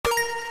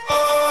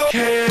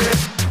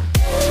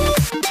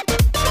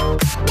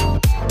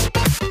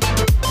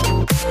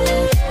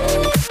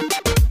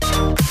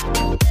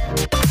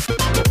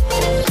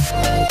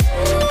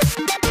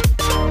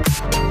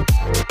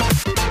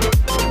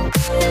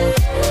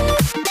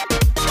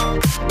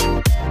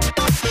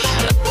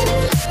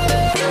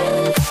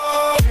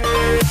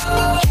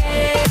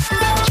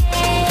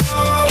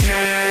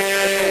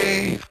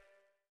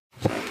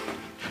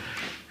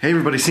Hey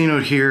everybody,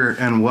 C-Note here,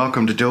 and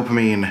welcome to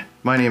Dopamine.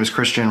 My name is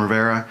Christian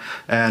Rivera,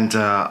 and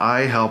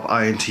I help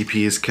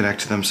INTPs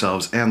connect to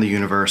themselves and the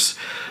universe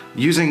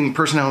using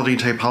personality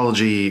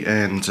typology,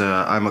 and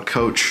I'm a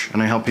coach,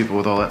 and I help people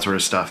with all that sort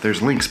of stuff.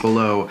 There's links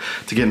below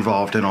to get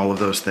involved in all of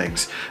those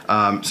things.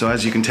 So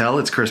as you can tell,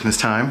 it's Christmas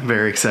time,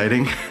 very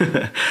exciting.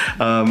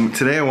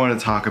 Today I want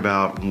to talk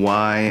about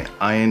why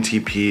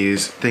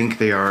INTPs think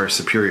they are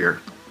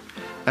superior.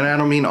 And I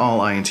don't mean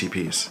all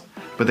INTPs.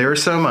 But there are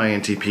some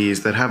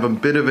INTPs that have a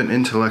bit of an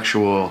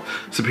intellectual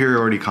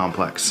superiority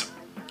complex.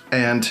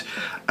 And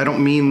I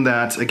don't mean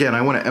that, again,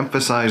 I want to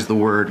emphasize the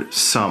word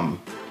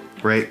some,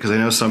 right? Because I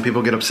know some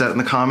people get upset in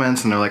the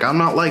comments and they're like, I'm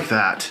not like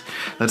that.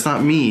 That's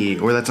not me,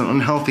 or that's an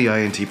unhealthy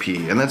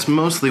INTP. And that's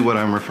mostly what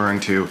I'm referring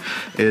to,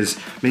 is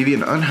maybe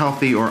an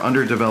unhealthy or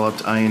underdeveloped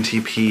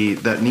INTP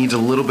that needs a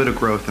little bit of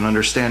growth and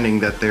understanding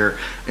that their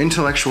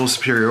intellectual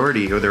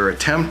superiority, or their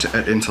attempt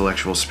at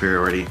intellectual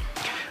superiority,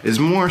 is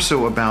more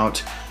so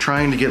about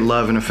trying to get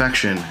love and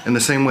affection in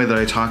the same way that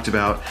I talked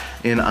about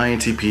in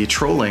INTP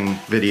trolling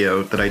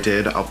video that I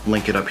did, I'll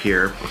link it up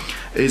here,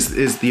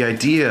 is the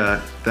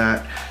idea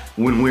that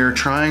when we're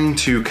trying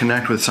to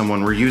connect with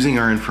someone, we're using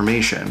our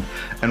information,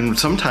 and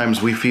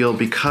sometimes we feel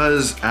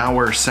because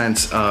our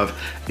sense of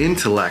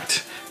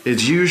intellect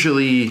is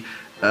usually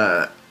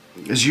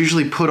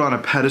put on a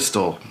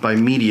pedestal by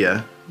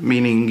media.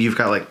 Meaning you've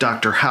got like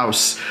Dr.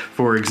 House,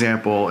 for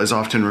example, is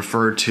often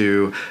referred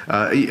to.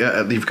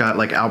 You've got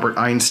like Albert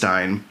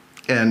Einstein,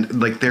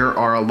 and like there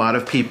are a lot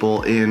of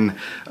people in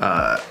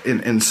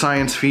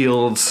science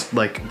fields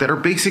like that are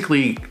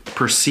basically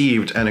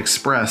perceived and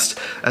expressed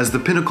as the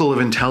pinnacle of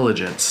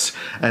intelligence,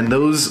 and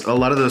a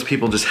lot of those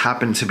people just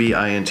happen to be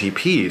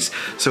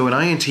INTPs. So an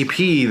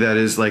INTP that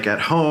is like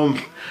at home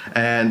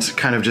and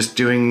kind of just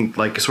doing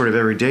like sort of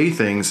everyday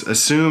things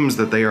assumes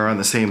that they are on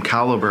the same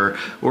caliber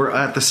or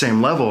at the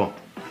same level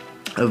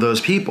of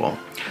those people.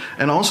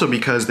 And also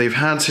because they've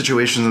had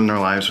situations in their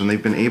lives when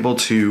they've been able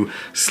to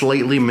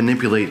slightly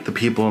manipulate the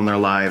people in their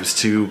lives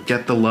to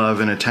get the love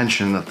and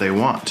attention that they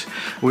want.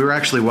 We were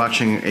actually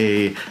watching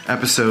a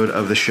episode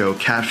of the show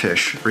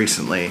Catfish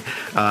recently.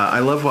 I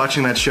love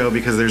watching that show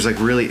because there's like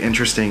really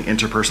interesting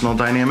interpersonal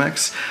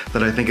dynamics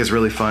that I think is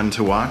really fun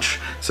to watch.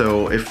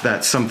 So if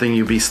that's something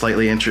you'd be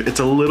slightly interested,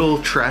 it's a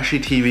little trashy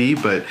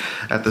TV, but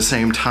at the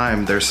same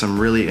time, there's some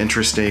really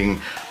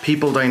interesting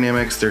people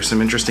dynamics. There's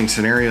some interesting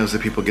scenarios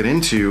that people get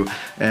into,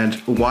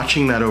 and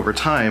watching that over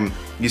time,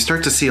 you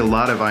start to see a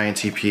lot of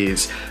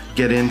INTPs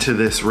get into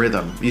this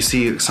rhythm. You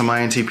see some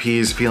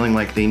INTPs feeling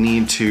like they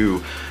need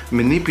to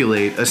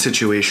manipulate a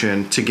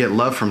situation to get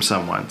love from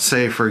someone.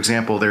 Say, for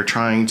example, they're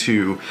trying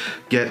to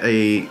get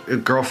a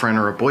girlfriend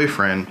or a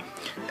boyfriend,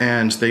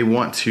 and they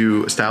want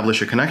to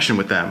establish a connection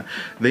with them.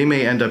 They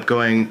may end up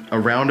going a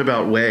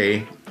roundabout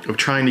way of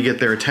trying to get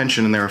their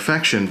attention and their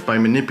affection by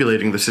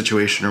manipulating the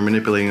situation or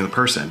manipulating the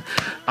person.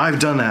 I've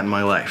done that in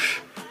my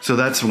life. So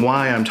that's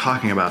why I'm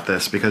talking about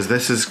this, because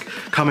this is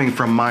coming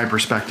from my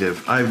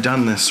perspective. I've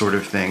done this sort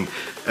of thing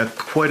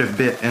quite a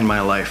bit in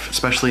my life,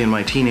 especially in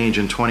my teenage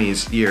and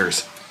 20s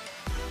years.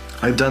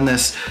 I've done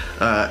this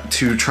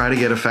to try to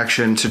get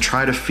affection, to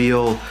try to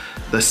feel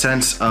the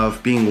sense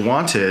of being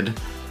wanted,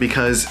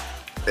 because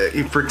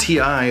for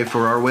TI,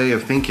 for our way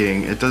of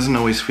thinking, it doesn't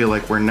always feel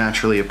like we're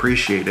naturally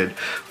appreciated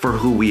for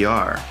who we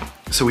are.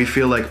 So we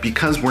feel like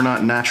because we're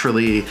not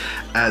naturally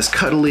as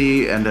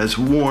cuddly and as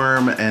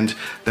warm, and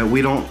that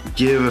we don't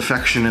give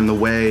affection in the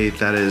way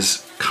that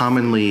is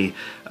commonly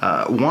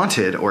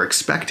wanted or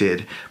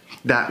expected,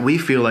 that we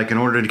feel like in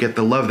order to get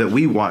the love that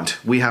we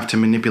want, we have to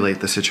manipulate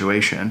the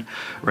situation,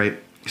 right?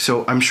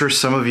 So I'm sure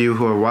some of you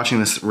who are watching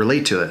this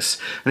relate to this.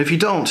 And if you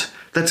don't,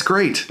 that's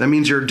great. That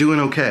means you're doing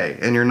okay,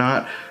 and you're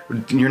not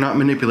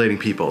manipulating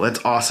people.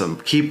 That's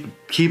awesome. Keep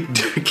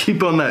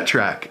on that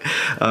track.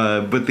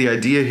 But the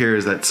idea here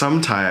is that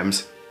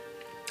sometimes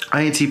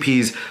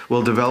INTPs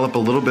will develop a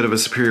little bit of a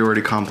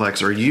superiority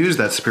complex, or use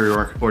that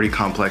superiority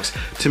complex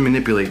to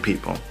manipulate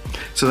people.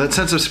 So that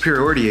sense of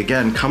superiority,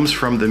 again, comes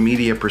from the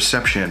media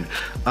perception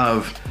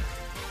of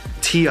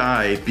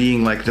TI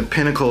being like the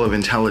pinnacle of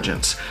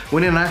intelligence,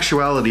 when in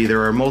actuality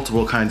there are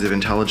multiple kinds of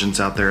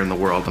intelligence out there in the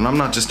world. And I'm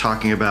not just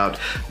talking about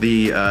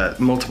the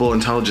multiple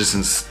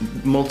intelligences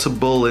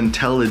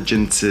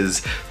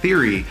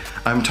theory.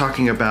 I'm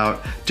talking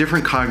about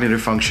different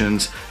cognitive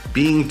functions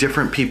being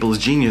different people's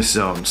genius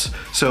zones.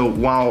 So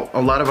while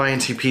a lot of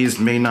INTPs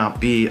may not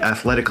be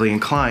athletically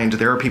inclined,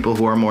 there are people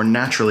who are more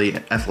naturally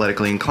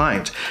athletically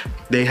inclined.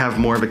 They have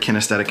more of a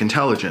kinesthetic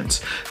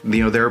intelligence.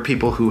 You know, there are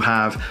people who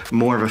have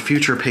more of a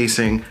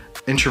future-pacing,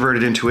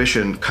 introverted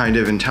intuition kind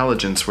of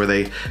intelligence, where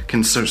they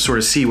can sort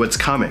of see what's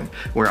coming,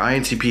 where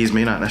INTPs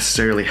may not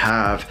necessarily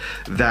have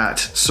that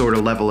sort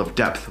of level of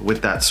depth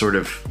with that sort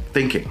of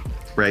thinking.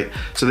 Right?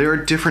 So there are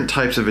different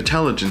types of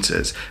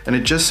intelligences, and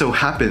it just so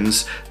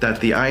happens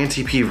that the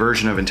INTP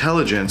version of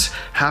intelligence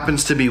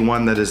happens to be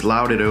one that is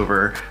lauded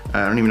over,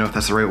 I don't even know if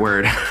that's the right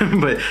word,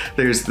 but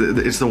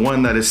it's the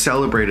one that is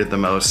celebrated the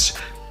most,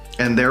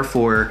 and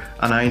therefore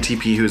an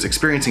INTP who is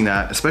experiencing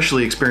that,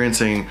 especially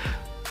experiencing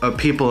of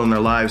people in their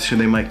lives who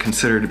they might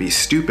consider to be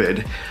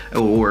stupid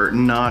or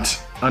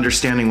not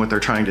understanding what they're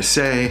trying to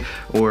say,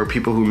 or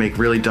people who make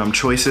really dumb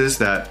choices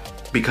that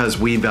because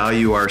we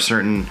value our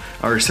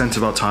sense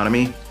of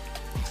autonomy,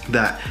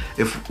 that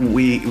if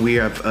we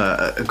have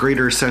a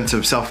greater sense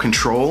of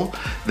self-control,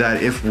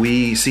 that if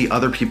we see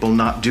other people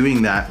not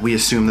doing that, we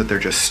assume that they're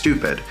just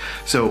stupid.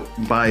 So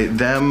by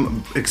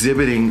them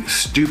exhibiting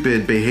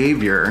stupid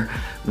behavior,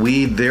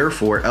 we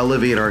therefore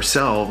elevate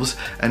ourselves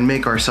and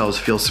make ourselves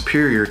feel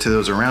superior to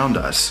those around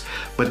us.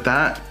 But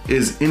that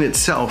is in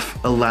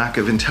itself a lack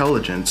of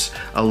intelligence,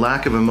 a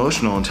lack of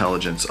emotional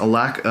intelligence, a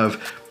lack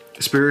of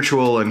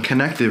spiritual and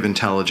connective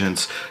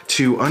intelligence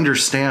to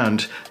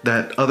understand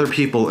that other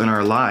people in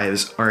our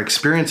lives are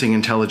experiencing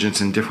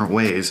intelligence in different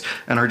ways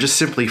and are just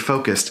simply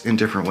focused in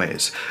different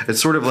ways.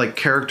 It's sort of like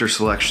character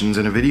selections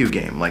in a video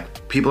game.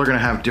 Like, people are going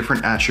to have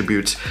different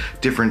attributes,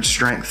 different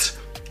strengths,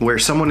 where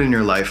someone in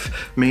your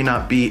life may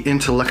not be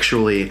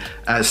intellectually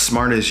as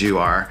smart as you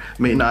are,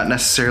 may not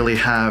necessarily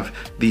have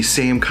the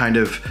same kind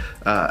of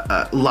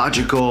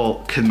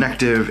logical,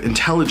 connective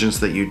intelligence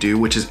that you do,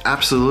 which is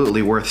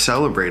absolutely worth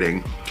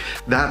celebrating.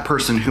 That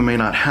person who may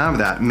not have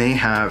that may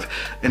have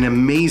an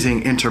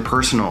amazing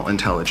interpersonal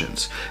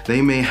intelligence.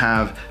 They may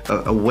have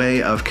a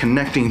way of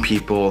connecting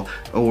people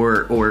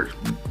or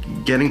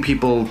getting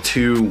people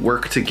to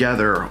work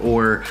together,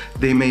 or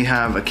they may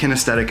have a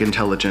kinesthetic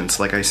intelligence,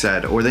 like I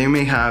said, or they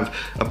may have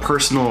a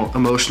personal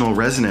emotional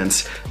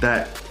resonance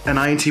that an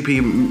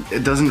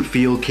INTP doesn't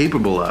feel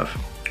capable of.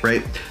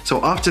 Right?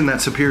 So often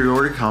that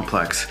superiority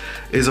complex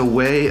is a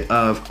way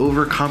of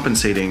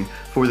overcompensating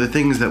for the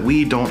things that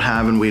we don't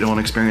have and we don't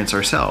experience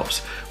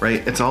ourselves,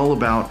 right? It's all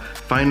about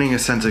finding a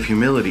sense of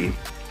humility.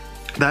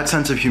 That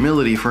sense of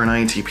humility for an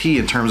INTP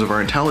in terms of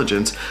our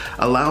intelligence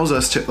allows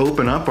us to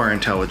open up our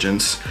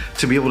intelligence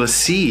to be able to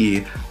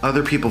see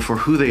other people for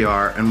who they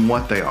are and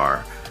what they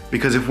are.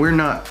 Because if we're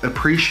not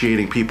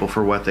appreciating people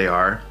for what they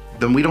are,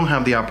 then we don't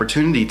have the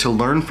opportunity to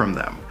learn from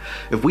them.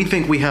 If we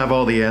think we have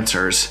all the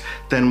answers,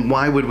 then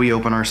why would we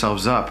open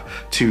ourselves up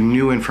to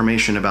new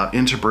information about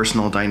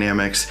interpersonal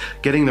dynamics,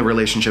 getting the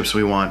relationships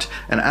we want,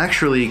 and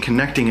actually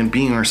connecting and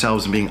being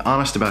ourselves and being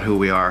honest about who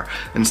we are,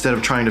 instead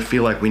of trying to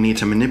feel like we need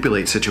to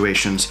manipulate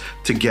situations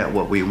to get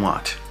what we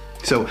want?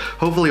 So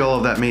hopefully all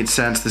of that made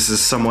sense. This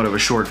is somewhat of a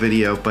short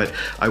video, but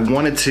I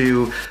wanted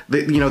to,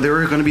 there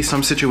are going to be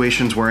some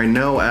situations where I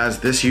know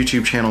as this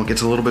YouTube channel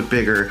gets a little bit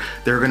bigger,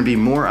 there are going to be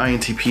more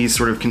INTPs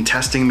sort of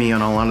contesting me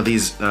on a lot of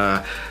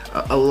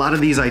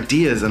these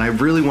ideas, and I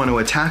really want to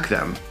attack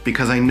them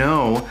because I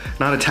know,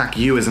 not attack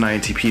you as an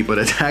INTP, but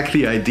attack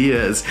the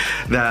ideas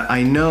that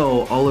I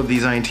know all of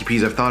these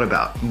INTPs have thought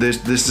about.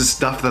 This is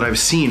stuff that I've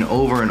seen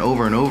over and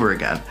over and over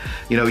again.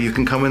 You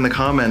can come in the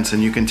comments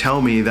and you can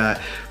tell me that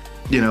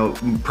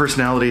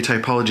personality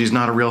typology is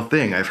not a real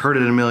thing. I've heard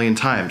it a million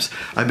times.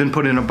 I've been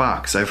put in a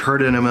box. I've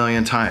heard it a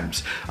million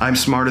times. I'm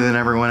smarter than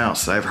everyone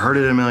else. I've heard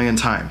it a million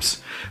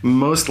times.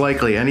 Most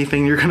likely,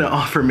 anything you're going to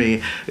offer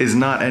me is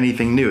not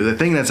anything new. The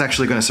thing that's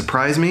actually going to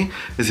surprise me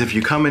is if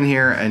you come in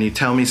here and you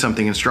tell me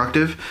something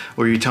instructive,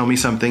 or you tell me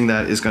something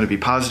that is going to be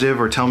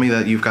positive, or tell me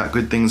that you've got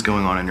good things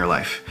going on in your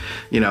life.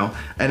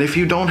 And if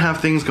you don't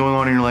have things going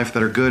on in your life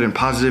that are good and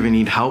positive and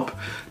need help,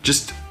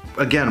 just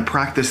again,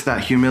 practice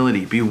that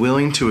humility. Be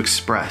willing to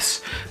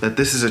express that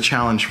this is a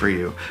challenge for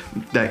you,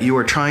 that you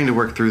are trying to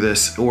work through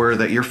this, or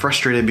that you're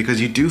frustrated because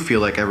you do feel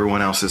like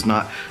everyone else is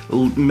not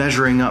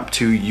measuring up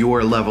to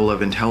your level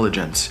of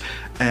intelligence.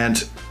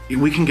 And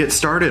we can get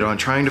started on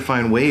trying to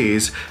find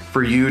ways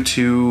for you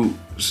to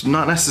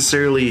not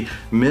necessarily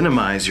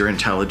minimize your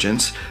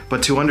intelligence,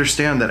 but to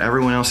understand that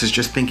everyone else is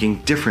just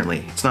thinking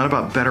differently. It's not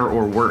about better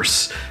or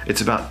worse,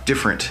 it's about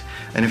different.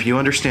 And if you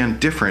understand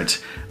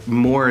different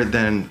more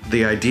than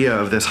the idea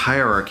of this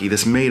hierarchy,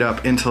 this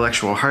made-up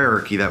intellectual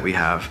hierarchy that we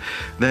have,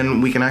 then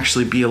we can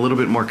actually be a little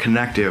bit more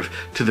connective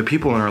to the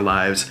people in our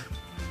lives,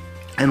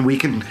 and we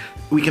can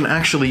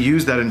actually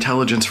use that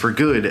intelligence for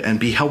good and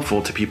be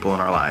helpful to people in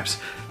our lives.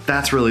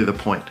 That's really the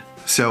point.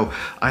 So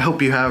I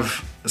hope you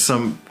have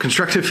some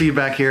constructive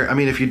feedback here. I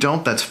mean, if you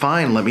don't, that's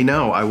fine. Let me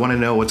know. I want to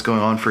know what's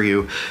going on for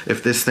you.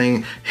 If this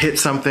thing hit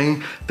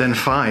something, then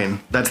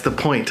fine. That's the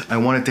point. I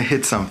want it to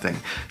hit something.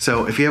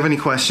 So if you have any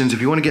questions, if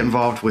you want to get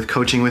involved with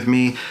coaching with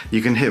me,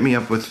 you can hit me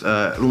up with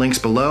links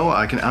below.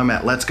 I'm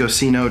at Let's Go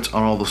C Notes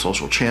on all the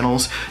social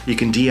channels. You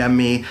can DM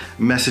me,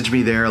 message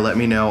me there, let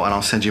me know, and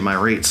I'll send you my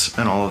rates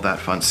and all of that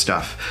fun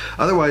stuff.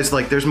 Otherwise,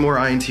 there's more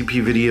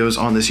INTP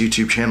videos on this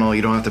YouTube channel.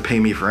 You don't have to pay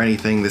me for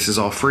anything. This is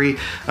all free.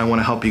 I want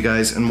to help you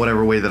guys in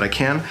whatever way that I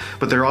can,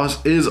 but there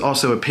is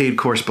also a paid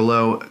course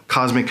below,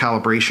 Cosmic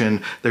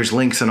Calibration. There's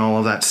links and all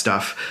of that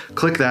stuff.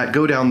 Click that,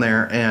 go down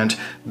there, and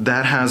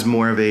that has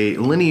more of a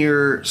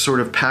linear sort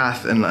of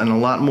path and a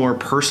lot more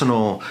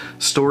personal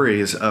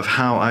stories of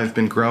how I've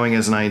been growing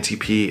as an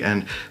INTP,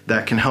 and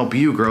that can help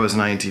you grow as an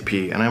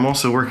INTP. And I'm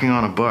also working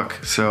on a book,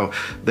 so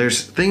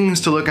there's things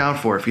to look out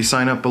for. If you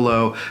sign up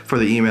below for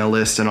the email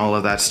list and all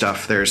of that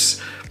stuff,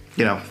 there's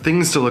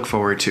things to look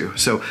forward to.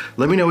 So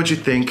let me know what you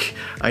think.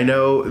 I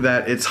know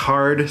that it's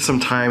hard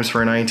sometimes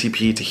for an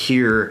INTP to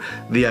hear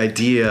the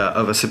idea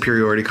of a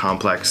superiority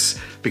complex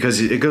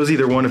because it goes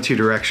either one of two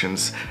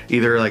directions.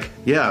 Either like,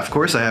 yeah, of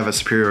course I have a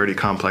superiority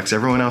complex,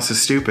 everyone else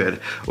is stupid.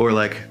 Or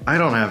like, I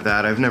don't have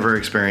that, I've never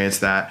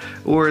experienced that.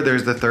 Or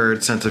there's the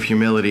third sense of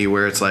humility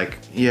where it's like,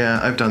 yeah,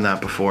 I've done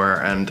that before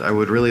and I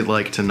would really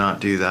like to not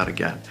do that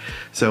again.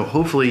 So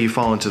hopefully you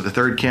fall into the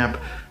third camp.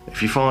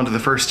 If you fall into the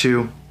first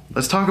two,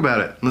 let's talk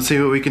about it. Let's see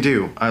what we can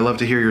do. I love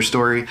to hear your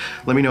story.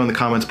 Let me know in the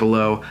comments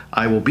below.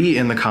 I will be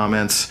in the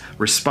comments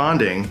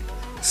responding,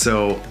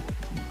 so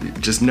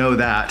just know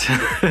that.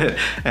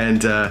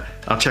 And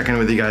I'll check in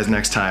with you guys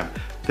next time.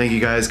 Thank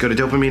you guys. Go to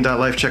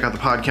dopamine.life, check out the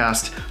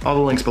podcast, all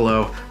the links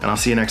below, and I'll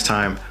see you next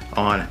time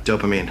on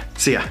Dopamine.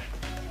 See ya.